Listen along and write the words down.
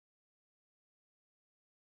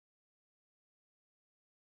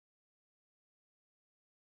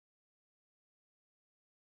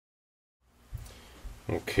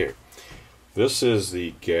Okay, this is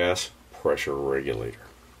the gas pressure regulator.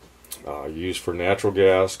 Used for natural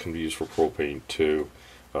gas, can be used for propane too.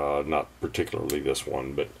 Not particularly this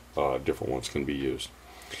one, but different ones can be used.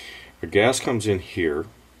 The gas comes in here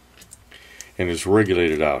and is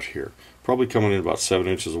regulated out here. Probably coming in about 7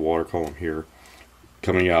 inches of water column here,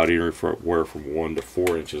 coming out anywhere from 1 to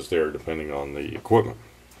 4 inches there, depending on the equipment.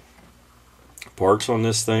 Parts on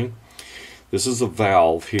this thing. This is a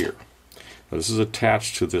valve here. Now, this is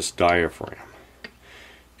attached to this diaphragm,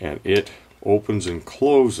 and it opens and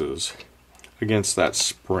closes against that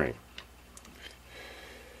spring.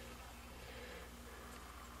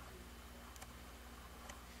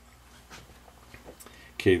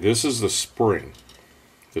 Okay, this is the spring.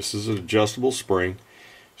 This is an adjustable spring.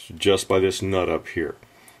 It's adjusted by this nut up here.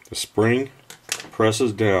 The spring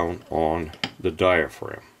presses down on the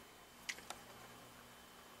diaphragm.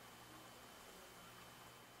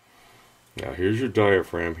 Now here's your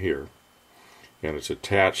diaphragm here, and it's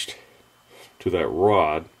attached to that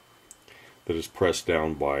rod that is pressed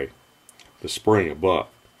down by the spring above.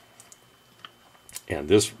 And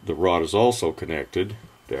the rod is also connected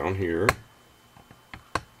down here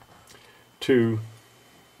to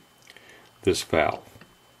this valve.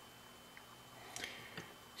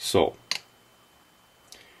 So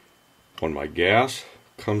when my gas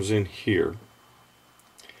comes in here,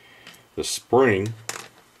 the spring,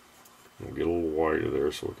 we'll get a little wider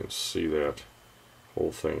there so we can see that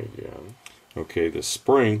whole thing again. Okay, the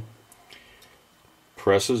spring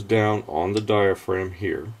presses down on the diaphragm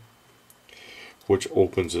here, which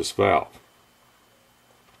opens this valve.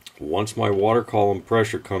 Once my water column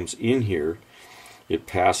pressure comes in here, it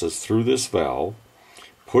passes through this valve,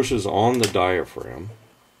 pushes on the diaphragm,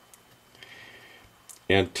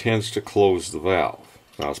 and tends to close the valve.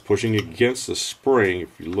 Now it's pushing against the spring.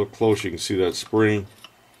 If you look close, you can see that spring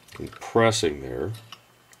compressing there.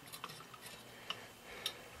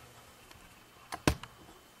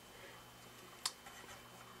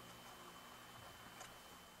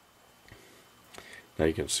 Now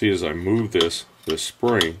you can see as I move this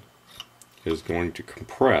spring is going to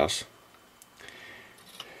compress,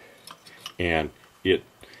 and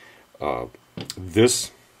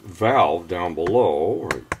this valve down below,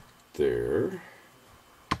 right there,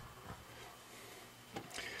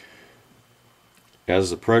 as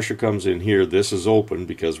the pressure comes in here, this is open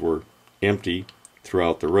because we're empty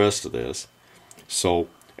throughout the rest of this. So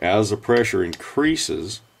as the pressure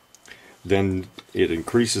increases, then it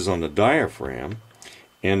increases on the diaphragm,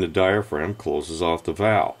 and the diaphragm closes off the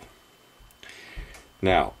valve.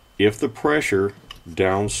 Now, if the pressure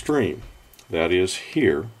downstream, that is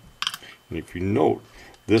here, and if you note,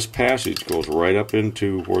 this passage goes right up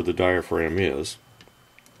into where the diaphragm is.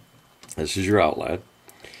 This is your outlet.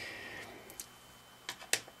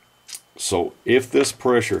 So if this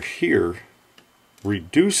pressure here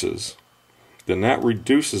reduces, then that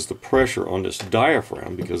reduces the pressure on this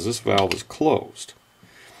diaphragm because this valve is closed.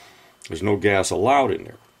 There's no gas allowed in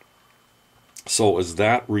there. So as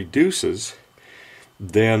that reduces,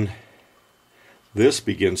 then this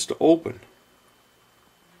begins to open.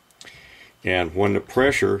 And when the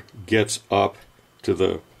pressure gets up to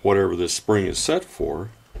the whatever this spring is set for,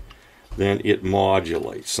 then it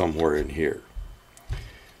modulates somewhere in here.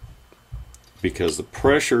 Because the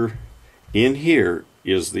pressure in here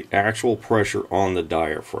is the actual pressure on the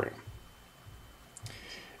diaphragm.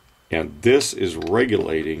 And this is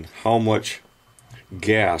regulating how much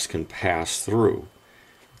gas can pass through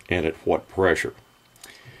and at what pressure.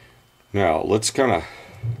 Now let's kind of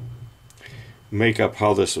make up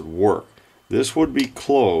how this would work. This would be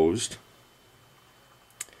closed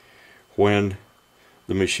when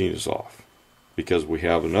the machine is off, because we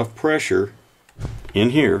have enough pressure in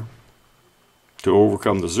here to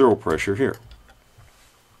overcome the zero pressure here.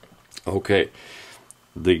 Okay,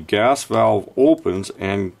 the gas valve opens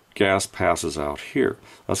and gas passes out here.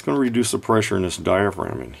 That's going to reduce the pressure in this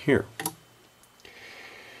diaphragm in here.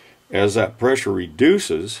 As that pressure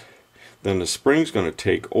reduces, then the spring's going to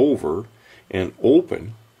take over and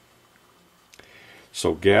open.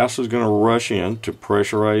 So gas is going to rush in to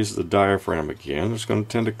pressurize the diaphragm again. It's going to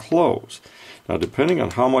tend to close. Now, depending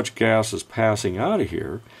on how much gas is passing out of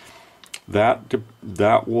here,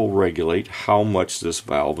 that will regulate how much this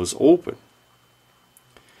valve is open.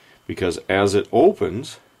 Because as it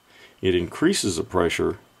opens, it increases the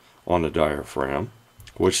pressure on the diaphragm,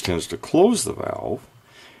 which tends to close the valve.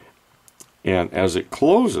 And as it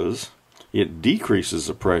closes, it decreases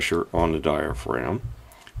the pressure on the diaphragm,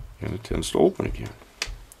 and it tends to open again.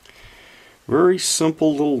 Very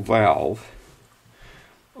simple little valve.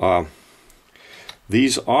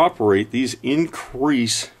 These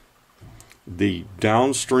increase the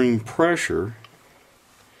downstream pressure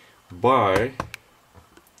by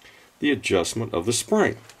the adjustment of the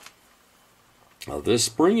spring. Now this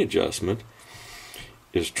spring adjustment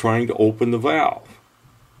is trying to open the valve.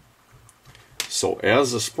 So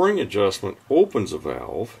as the spring adjustment opens a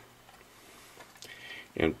valve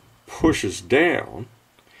and pushes down,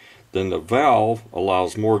 then the valve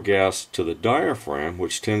allows more gas to the diaphragm,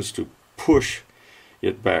 which tends to push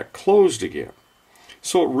it back closed again.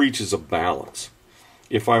 So it reaches a balance.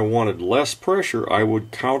 If I wanted less pressure, I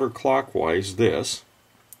would counterclockwise this,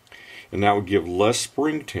 and that would give less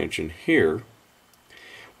spring tension here,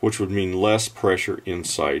 which would mean less pressure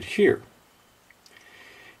inside here.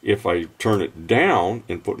 If I turn it down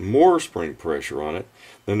and put more spring pressure on it,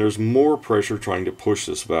 then there's more pressure trying to push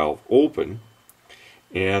this valve open,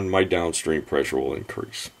 and my downstream pressure will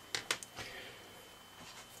increase.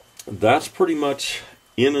 That's pretty much,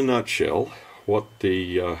 in a nutshell, what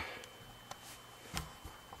the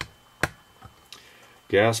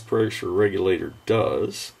gas pressure regulator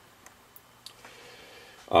does.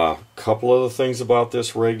 A couple other things about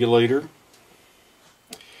this regulator.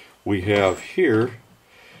 We have here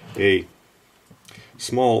a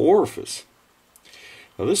small orifice.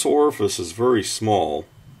 Now this orifice is very small,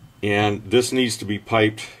 and this needs to be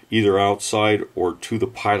piped either outside or to the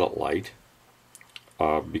pilot light,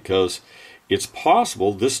 because it's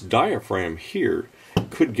possible this diaphragm here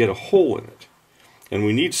could get a hole in it, and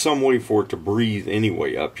we need some way for it to breathe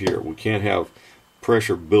anyway up here. We can't have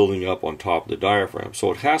pressure building up on top of the diaphragm,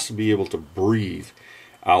 so it has to be able to breathe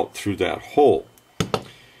out through that hole.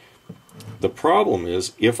 The problem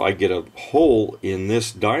is, if I get a hole in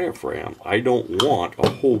this diaphragm, I don't want a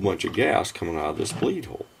whole bunch of gas coming out of this bleed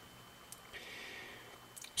hole.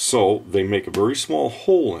 So they make a very small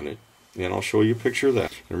hole in it, and I'll show you a picture of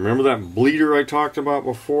that. And remember that bleeder I talked about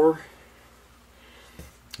before?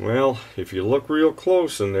 Well, if you look real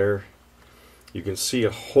close in there, you can see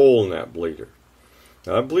a hole in that bleeder.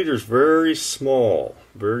 Now that bleeder is very small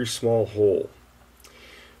hole.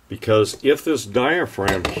 Because if this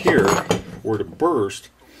diaphragm here were to burst,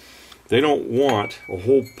 they don't want a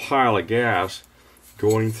whole pile of gas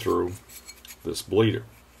going through this bleeder.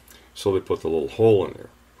 So they put the little hole in there.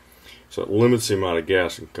 So it limits the amount of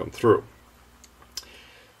gas that can come through.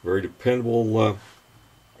 Very dependable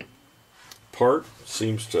part.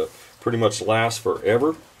 Seems to pretty much last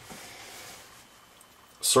forever.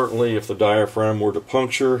 Certainly if the diaphragm were to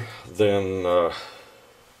puncture, then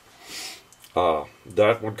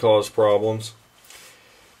that would cause problems.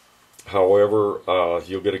 However,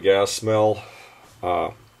 you'll get a gas smell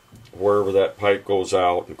wherever that pipe goes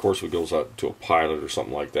out. And of course, if it goes out to a pilot or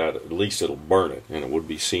something like that, at least it'll burn it, and it would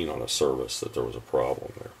be seen on a service that there was a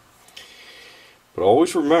problem there. But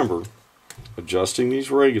always remember, adjusting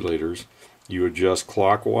these regulators, you adjust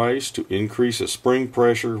clockwise to increase the spring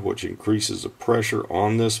pressure, which increases the pressure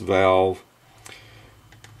on this valve,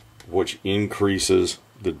 which increases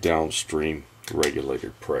the downstream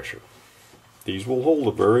regulated pressure. These will hold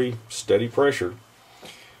a very steady pressure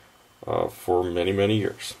for many, many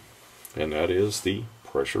years, and that is the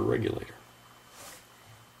pressure regulator.